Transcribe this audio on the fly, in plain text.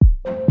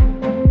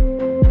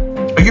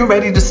you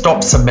ready to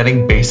stop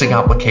submitting basic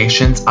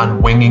applications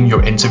and winging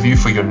your interview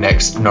for your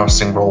next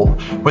nursing role?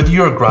 Whether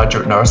you're a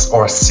graduate nurse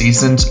or a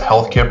seasoned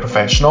healthcare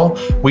professional,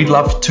 we'd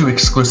love to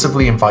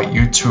exclusively invite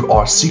you to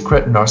our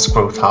secret Nurse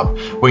Growth Hub,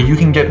 where you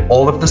can get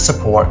all of the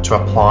support to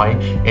apply,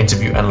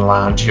 interview, and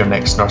land your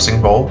next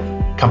nursing role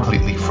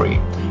completely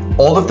free.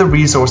 All of the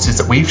resources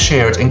that we've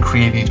shared and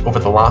created over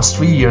the last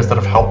 3 years that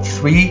have helped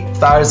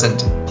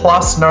 3,000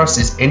 plus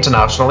nurses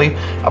internationally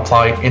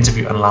apply,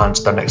 interview, and land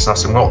their next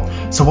nursing role.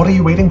 So what are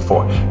you waiting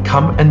for?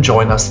 Come and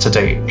join us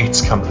today.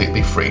 It's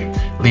completely free.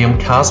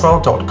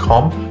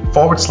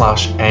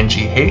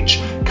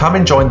 liamcaswell.com/NGH. Come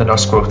and join the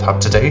Nurse Growth Hub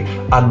today,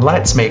 and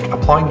let's make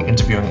applying,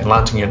 interviewing, and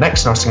landing your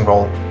next nursing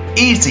role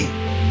easy.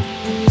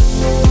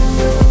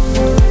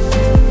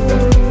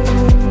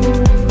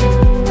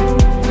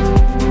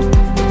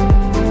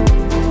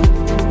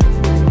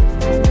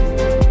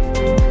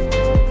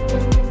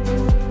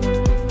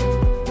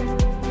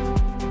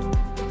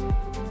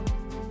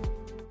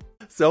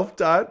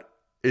 Self-doubt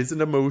is an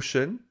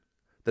emotion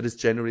that is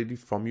generated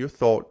from your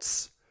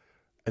thoughts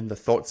and the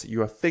thoughts that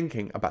you are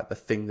thinking about the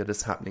thing that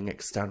is happening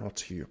external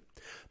to you.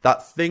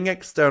 That thing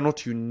external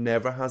to you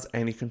never has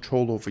any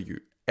control over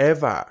you,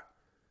 ever,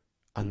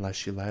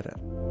 unless you let it.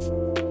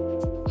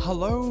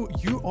 Hello,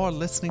 you are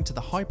listening to the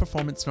High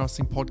Performance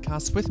Nursing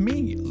Podcast with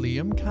me,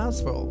 Liam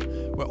Caswell,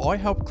 where I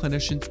help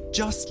clinicians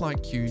just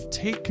like you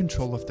take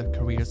control of their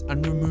careers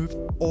and remove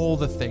all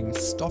the things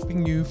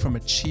stopping you from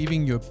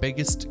achieving your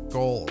biggest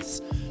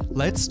goals.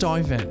 Let's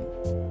dive in.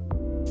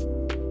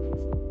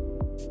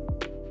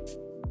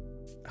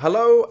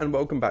 Hello and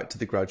welcome back to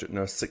the Graduate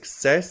Nurse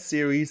Success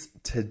Series.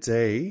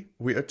 Today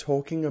we are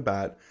talking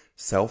about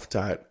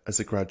self-doubt as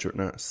a graduate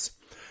nurse.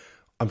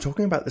 I'm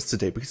talking about this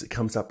today because it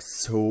comes up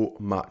so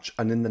much,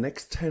 and in the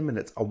next 10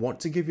 minutes I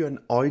want to give you an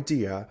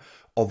idea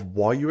of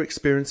why you're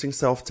experiencing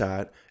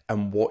self-doubt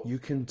and what you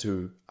can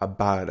do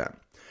about it.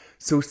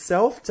 So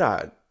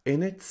self-doubt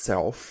in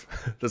itself,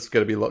 there's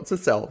going to be lots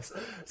of selves,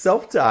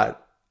 self-doubt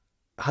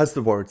has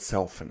the word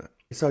self in it.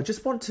 So I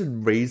just want to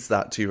raise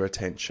that to your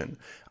attention.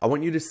 I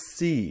want you to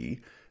see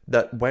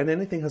that when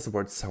anything has the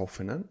word self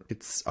in it,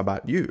 it's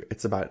about you,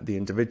 it's about the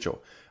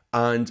individual,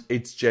 and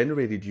it's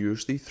generated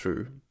usually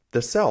through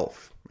the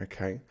self,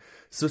 okay?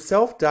 So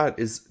self-doubt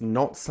is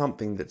not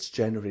something that's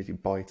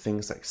generated by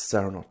things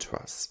external to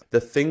us. The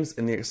things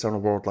in the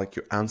external world, like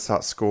your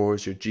ANSAT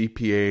scores, your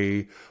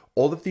GPA,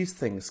 all of these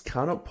things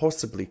cannot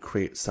possibly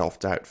create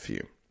self-doubt for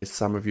you.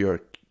 Some of you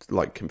are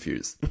like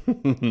confused.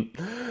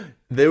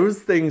 Those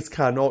things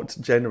cannot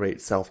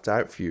generate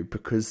self-doubt for you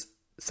because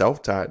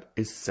self-doubt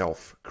is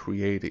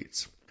self-created.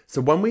 So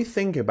when we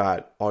think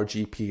about our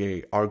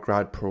GPA, our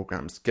grad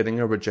programs, getting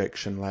a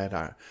rejection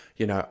letter,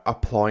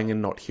 applying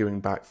and not hearing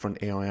back for an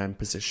AIM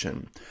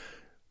position,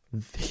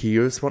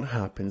 here's what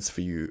happens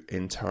for you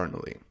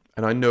internally.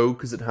 And I know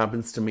because it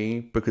happens to me,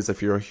 because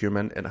if you're a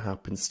human, it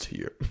happens to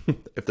you.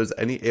 If there's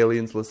any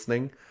aliens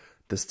listening,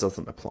 this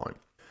doesn't apply.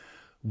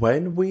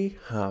 When we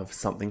have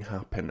something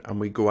happen and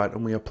we go out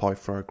and we apply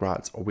for our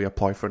grads, or we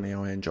apply for an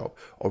AIN job,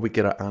 or we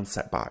get our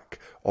ANSET back,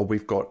 or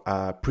we've got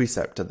a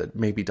preceptor that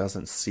maybe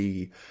doesn't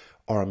see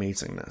our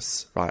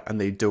amazingness, right? And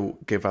they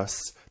don't give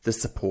us the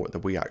support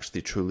that we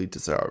actually truly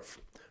deserve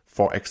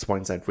for X, Y,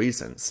 and Z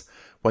reasons.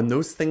 When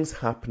those things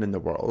happen in the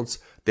world,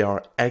 they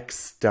are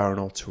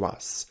external to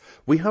us.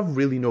 We have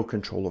really no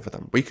control over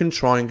them. We can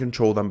try and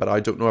control them, but I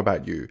don't know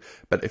about you.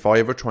 But if I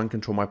ever try and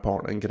control my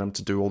partner and get him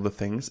to do all the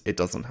things, it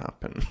doesn't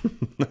happen.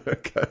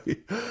 Okay?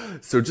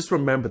 So just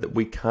remember that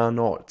we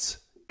cannot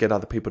get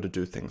other people to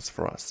do things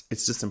for us.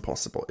 It's just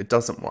impossible. It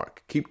doesn't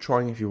work. Keep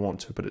trying if you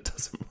want to, but it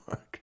doesn't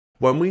work.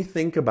 When we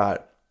think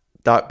about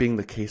that being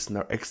the case and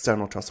they're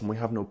external to us and we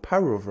have no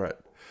power over it,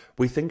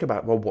 we think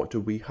about, well, what do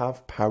we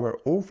have power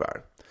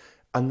over?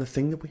 And the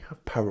thing that we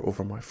have power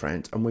over, my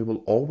friend, and we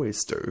will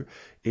always do,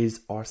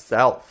 is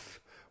ourself.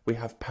 We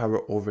have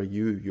power over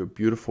you, your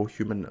beautiful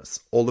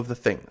humanness, all of the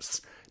things.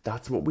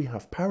 That's what we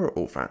have power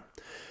over.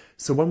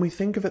 So when we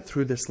think of it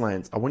through this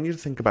lens, I want you to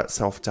think about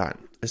self-doubt.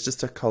 It's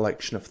just a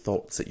collection of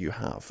thoughts that you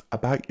have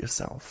about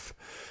yourself.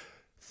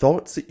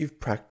 Thoughts that you've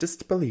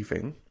practiced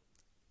believing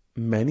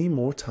many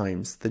more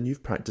times than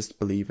you've practiced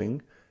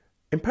believing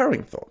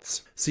empowering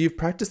thoughts. So you've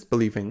practiced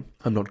believing,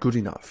 I'm not good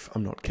enough,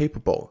 I'm not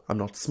capable, I'm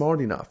not smart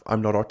enough,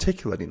 I'm not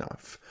articulate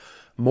enough,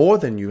 more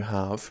than you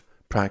have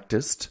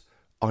practiced,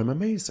 I'm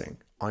amazing,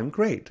 I'm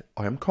great,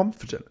 I am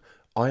confident,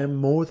 I am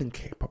more than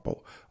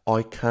capable,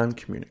 I can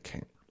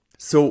communicate.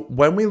 So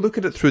when we look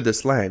at it through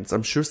this lens,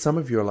 I'm sure some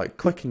of you are like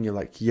clicking, you're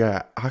like,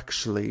 yeah,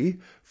 actually,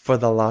 for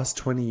the last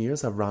 20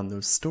 years, I've ran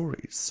those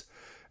stories.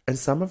 And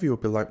some of you will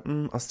be like,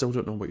 I still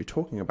don't know what you're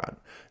talking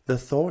about. The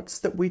thoughts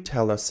that we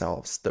tell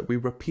ourselves, that we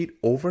repeat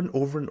over and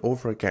over and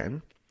over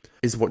again,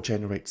 is what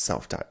generates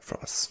self-doubt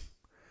for us.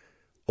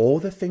 All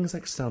the things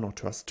external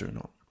to us do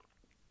not.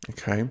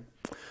 Okay?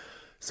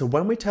 So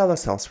when we tell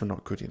ourselves we're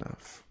not good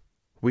enough,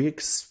 we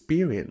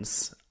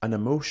experience an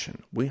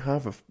emotion. We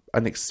have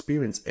an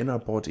experience in our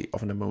body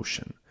of an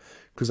emotion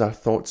because our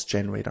thoughts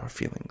generate our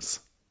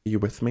feelings. Are you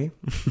with me?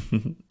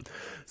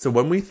 So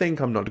when we think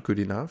I'm not good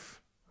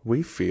enough,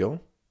 we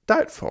feel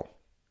doubtful.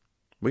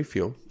 We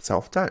feel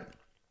self-doubt.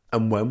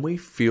 And when we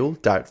feel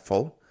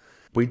doubtful,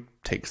 we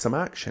take some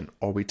action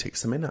or we take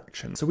some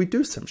inaction. So we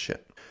do some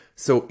shit.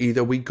 So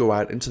either we go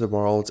out into the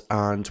world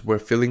and we're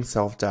feeling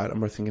self-doubt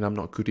and we're thinking, I'm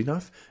not good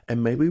enough.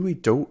 And maybe we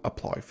don't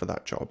apply for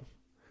that job,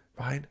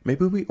 right?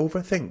 Maybe we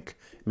overthink.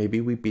 Maybe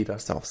we beat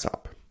ourselves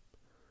up.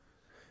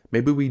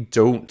 Maybe we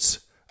don't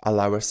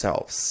allow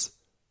ourselves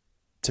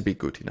to be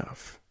good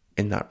enough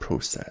in that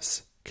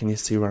process. Can you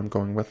see where I'm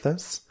going with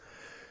this?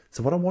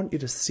 So what I want you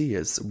to see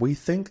is we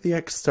think the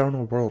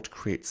external world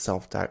creates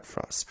self-doubt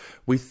for us.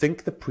 We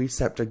think the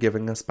preceptor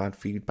giving us bad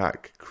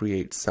feedback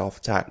creates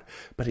self-doubt,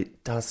 but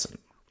it doesn't.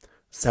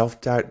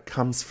 Self-doubt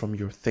comes from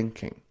your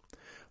thinking.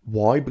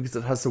 Why? Because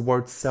it has the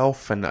word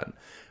self in it.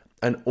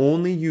 And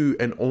only you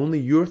and only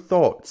your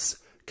thoughts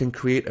can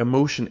create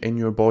emotion in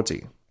your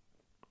body.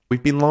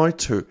 We've been lied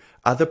to.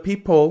 Other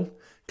people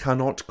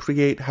cannot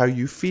create how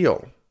you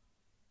feel.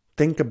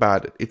 Think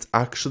about it. It's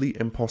actually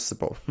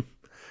impossible.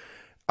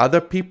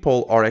 Other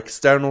people are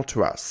external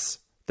to us.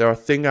 They're a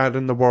thing out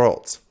in the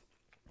world.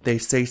 They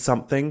say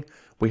something,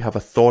 we have a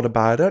thought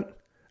about it,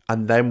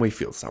 and then we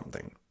feel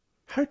something.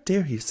 How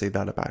dare he say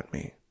that about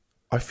me?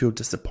 I feel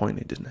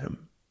disappointed in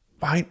him.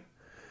 Right?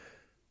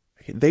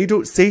 They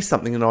don't say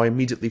something and I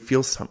immediately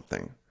feel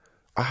something.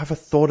 I have a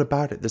thought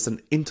about it. There's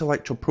an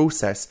intellectual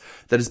process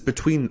that is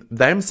between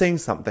them saying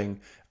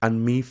something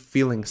and me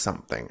feeling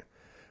something.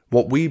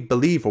 What we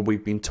believe or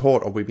we've been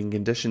taught or we've been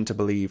conditioned to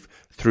believe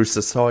through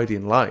society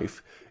and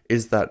life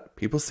is that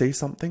people say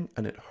something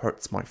and it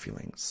hurts my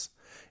feelings.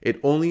 It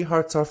only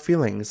hurts our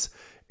feelings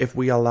if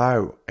we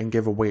allow and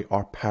give away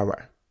our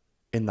power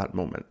in that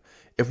moment.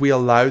 If we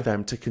allow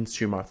them to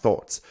consume our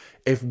thoughts.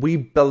 If we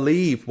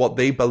believe what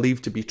they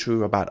believe to be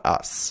true about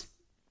us.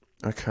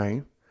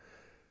 Okay?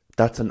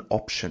 That's an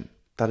option.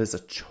 That is a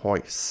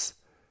choice.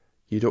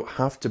 You don't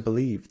have to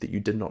believe that you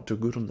did not do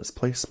good on this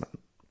placement.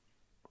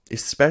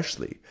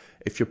 Especially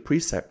if your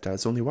preceptor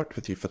has only worked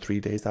with you for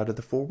 3 days out of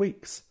the 4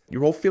 weeks.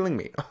 You're all feeling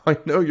me. I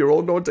know, you're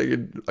all nodding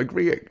and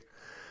agreeing.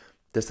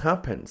 This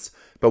happens.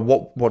 But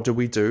what do?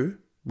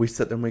 We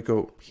sit there and we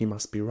go, he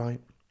must be right.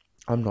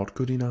 I'm not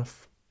good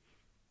enough.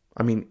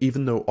 I mean,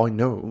 even though I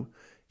know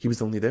he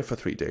was only there for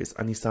 3 days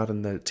and he sat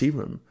in the tea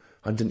room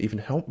and didn't even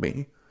help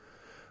me,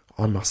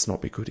 I must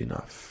not be good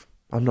enough.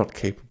 I'm not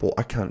capable.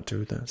 I can't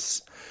do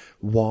this.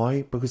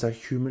 Why? Because our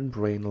human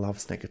brain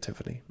loves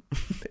negativity.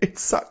 It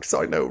sucks,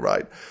 I know,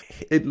 right?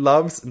 It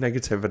loves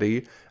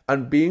negativity,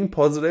 and being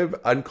positive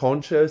and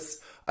conscious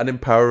and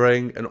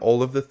empowering and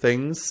all of the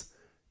things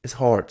is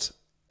hard.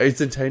 It's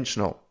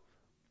intentional.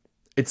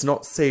 It's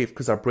not safe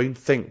because our brain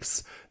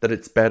thinks that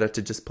it's better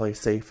to just play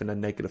safe in a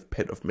negative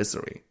pit of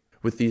misery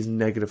with these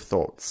negative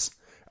thoughts,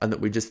 and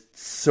that we just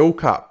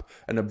soak up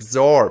and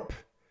absorb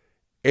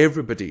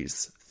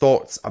everybody's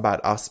thoughts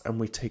about us and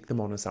we take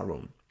them on as our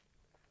own.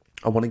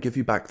 I want to give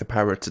you back the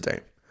power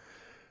today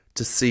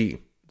to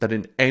see that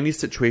in any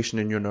situation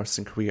in your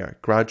nursing career,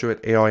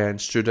 graduate, AIN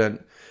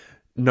student,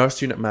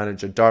 nurse unit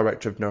manager,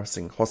 director of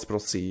nursing, hospital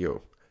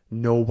CEO,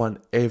 no one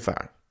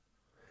ever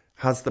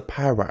has the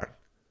power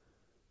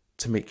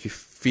to make you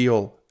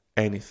feel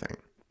anything.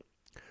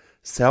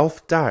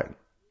 Self-doubt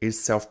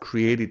is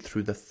self-created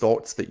through the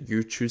thoughts that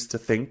you choose to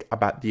think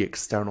about the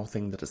external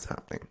thing that is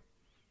happening.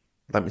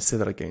 Let me say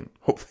that again.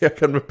 Hopefully I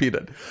can repeat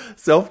it.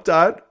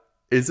 Self-doubt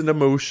is an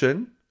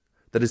emotion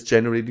that is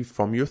generated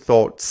from your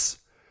thoughts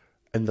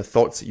and the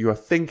thoughts that you are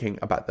thinking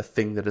about the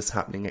thing that is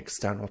happening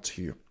external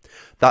to you.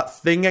 That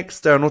thing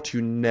external to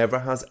you never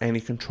has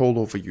any control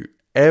over you,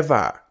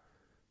 ever,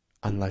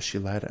 unless you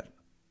let it.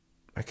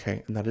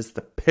 Okay, and that is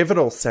the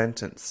pivotal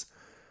sentence.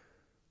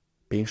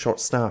 Being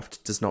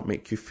short-staffed does not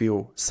make you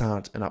feel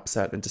sad and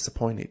upset and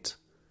disappointed.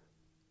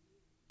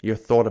 Your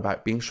thought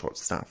about being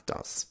short-staffed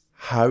does.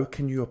 How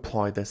can you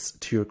apply this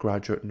to your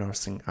graduate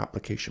nursing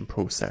application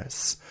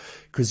process?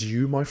 Because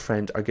you, my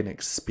friend, are going to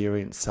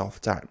experience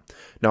self-doubt.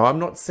 Now, I'm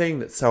not saying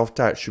that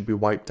self-doubt should be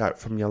wiped out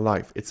from your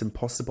life. It's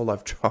impossible.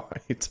 I've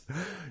tried.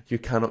 You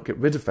cannot get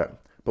rid of it.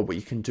 But what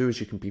you can do is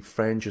you can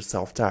befriend your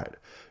self-doubt.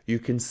 You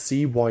can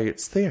see why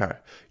it's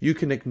there. You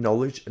can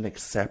acknowledge and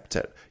accept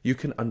it. You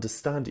can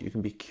understand it. You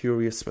can be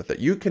curious with it.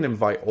 You can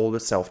invite all the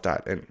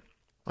self-doubt in.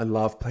 I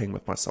love playing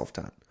with my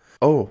self-doubt.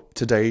 Oh,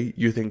 today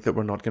you think that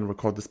we're not going to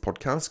record this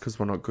podcast because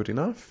we're not good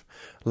enough?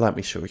 Let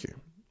me show you.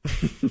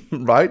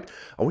 Right?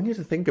 I want you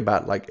to think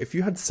about, like, if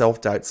you had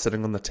self-doubt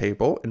sitting on the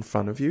table in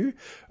front of you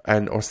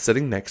or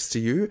sitting next to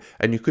you,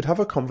 and you could have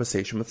a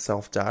conversation with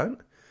self-doubt,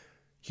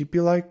 you'd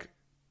be like,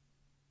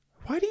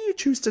 why do you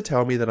choose to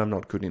tell me that I'm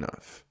not good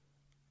enough?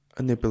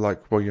 And they'd be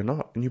like, well, you're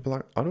not. And you'd be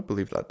like, I don't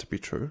believe that to be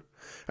true.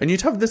 And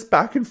you'd have this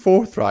back and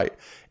forth, right?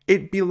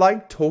 It'd be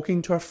like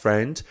talking to a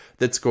friend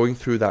that's going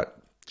through that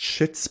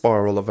shit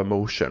spiral of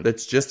emotion,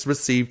 that's just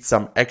received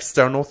some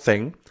external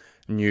thing,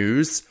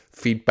 news,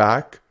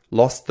 feedback,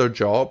 lost their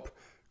job,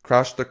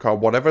 crashed their car,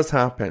 whatever's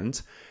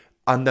happened.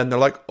 And then they're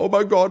like, oh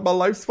my God, my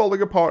life's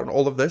falling apart and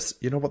all of this.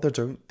 You know what they're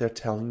doing? They're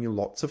telling you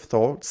lots of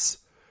thoughts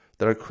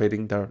that are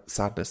creating their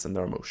sadness and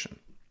their emotion.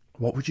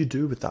 What would you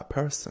do with that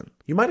person?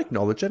 You might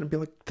acknowledge it and be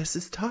like, this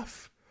is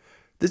tough.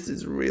 This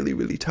is really,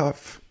 really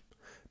tough,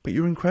 but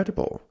you're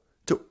incredible.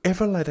 Don't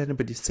ever let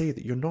anybody say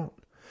that you're not.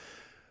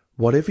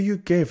 Whatever you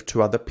give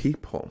to other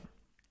people,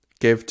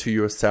 give to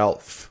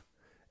yourself.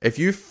 If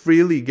you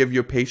freely give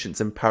your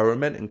patients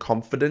empowerment and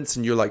confidence,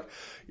 and you're like,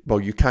 well,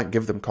 you can't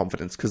give them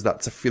confidence because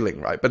that's a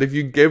feeling, right? But if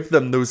you give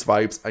them those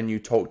vibes and you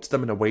talk to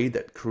them in a way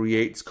that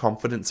creates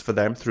confidence for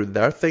them through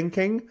their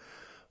thinking,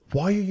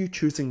 why are you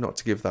choosing not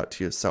to give that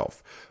to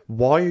yourself?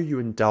 Why are you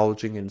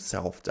indulging in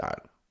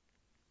self-doubt?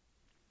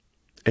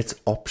 It's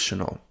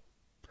optional.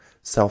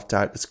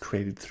 Self-doubt is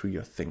created through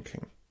your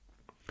thinking.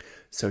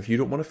 So if you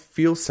don't want to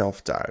feel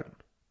self-doubt,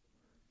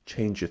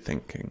 change your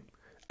thinking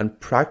and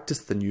practice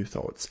the new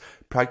thoughts.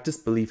 Practice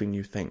believing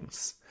new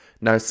things.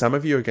 Now, some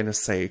of you are going to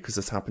say, because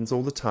this happens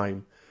all the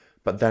time,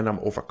 but then I'm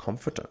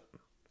overconfident.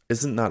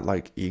 Isn't that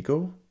like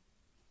ego?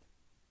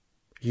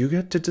 You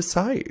get to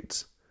decide.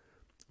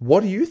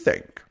 What do you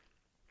think?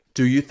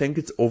 Do you think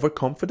it's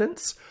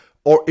overconfidence,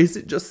 or is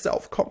it just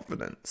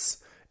self-confidence?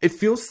 It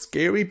feels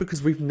scary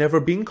because we've never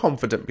been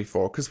confident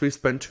before, because we've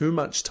spent too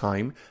much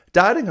time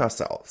doubting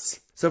ourselves.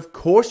 So of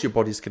course your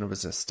body's going to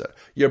resist it.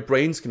 Your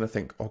brain's going to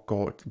think, oh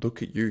God,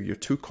 look at you. You're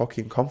too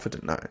cocky and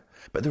confident now.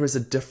 But there is a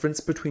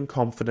difference between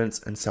confidence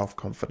and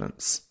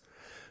self-confidence.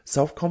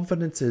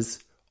 Self-confidence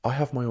is, I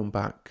have my own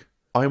back.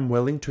 I am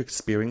willing to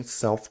experience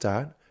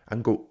self-doubt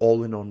and go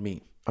all in on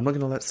me. I'm not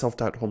going to let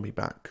self-doubt hold me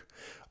back.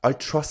 I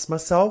trust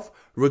myself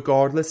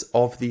regardless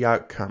of the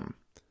outcome.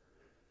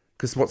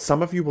 Because what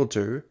some of you will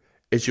do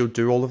is you'll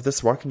do all of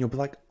this work and you'll be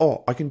like,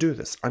 oh, I can do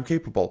this, I'm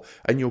capable.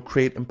 And you'll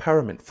create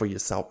empowerment for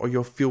yourself, or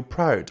you'll feel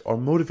proud or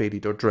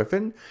motivated or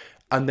driven.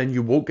 And then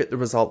you won't get the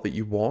result that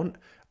you want.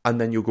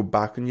 And then you'll go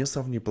back on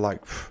yourself and you'll be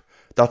like,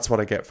 that's what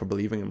I get for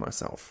believing in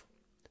myself.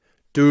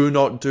 Do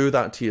not do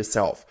that to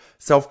yourself.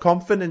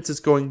 Self-confidence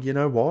is going, you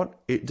know what?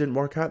 It didn't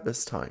work out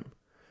this time.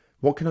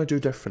 What can I do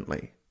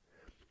differently?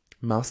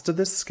 Master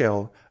this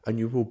skill and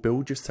you will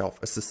build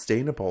yourself a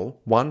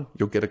sustainable, 1,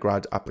 you'll get a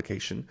grad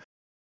application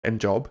and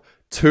job.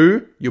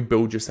 2, you'll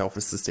build yourself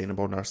a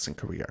sustainable nursing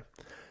career.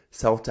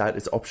 Self-doubt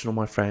is optional,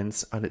 my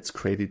friends, and it's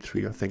created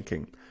through your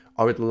thinking.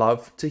 I would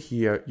love to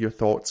hear your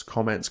thoughts,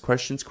 comments,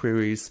 questions,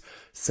 queries.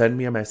 Send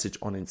me a message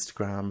on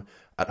Instagram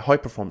at High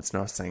Performance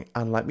Nursing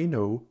and let me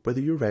know whether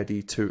you're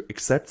ready to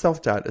accept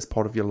self-doubt as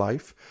part of your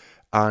life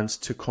and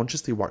to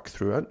consciously work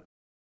through it.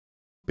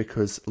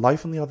 Because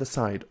life on the other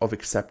side of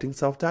accepting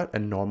self-doubt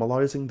and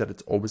normalizing that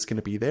it's always going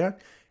to be there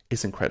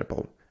is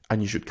incredible,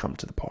 and you should come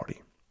to the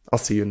party. I'll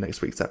see you in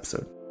next week's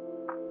episode.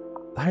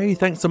 Hey,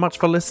 thanks so much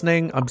for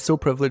listening. I'm so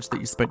privileged that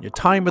you spent your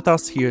time with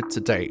us here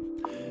today.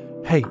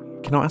 Hey,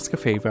 can I ask a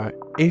favor?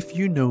 If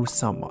you know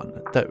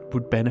someone that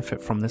would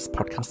benefit from this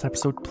podcast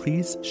episode,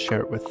 please share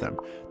it with them.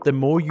 The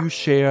more you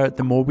share,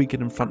 the more we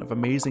get in front of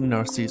amazing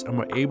nurses and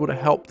we're able to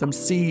help them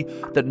see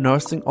that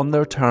nursing on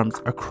their terms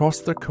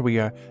across their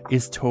career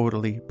is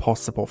totally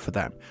possible for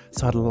them.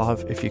 So I'd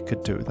love if you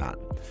could do that.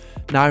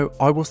 Now,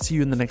 I will see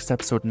you in the next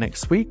episode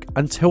next week.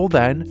 Until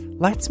then,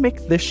 let's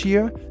make this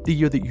year the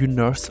year that you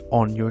nurse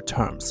on your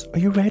terms. Are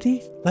you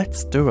ready?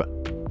 Let's do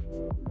it.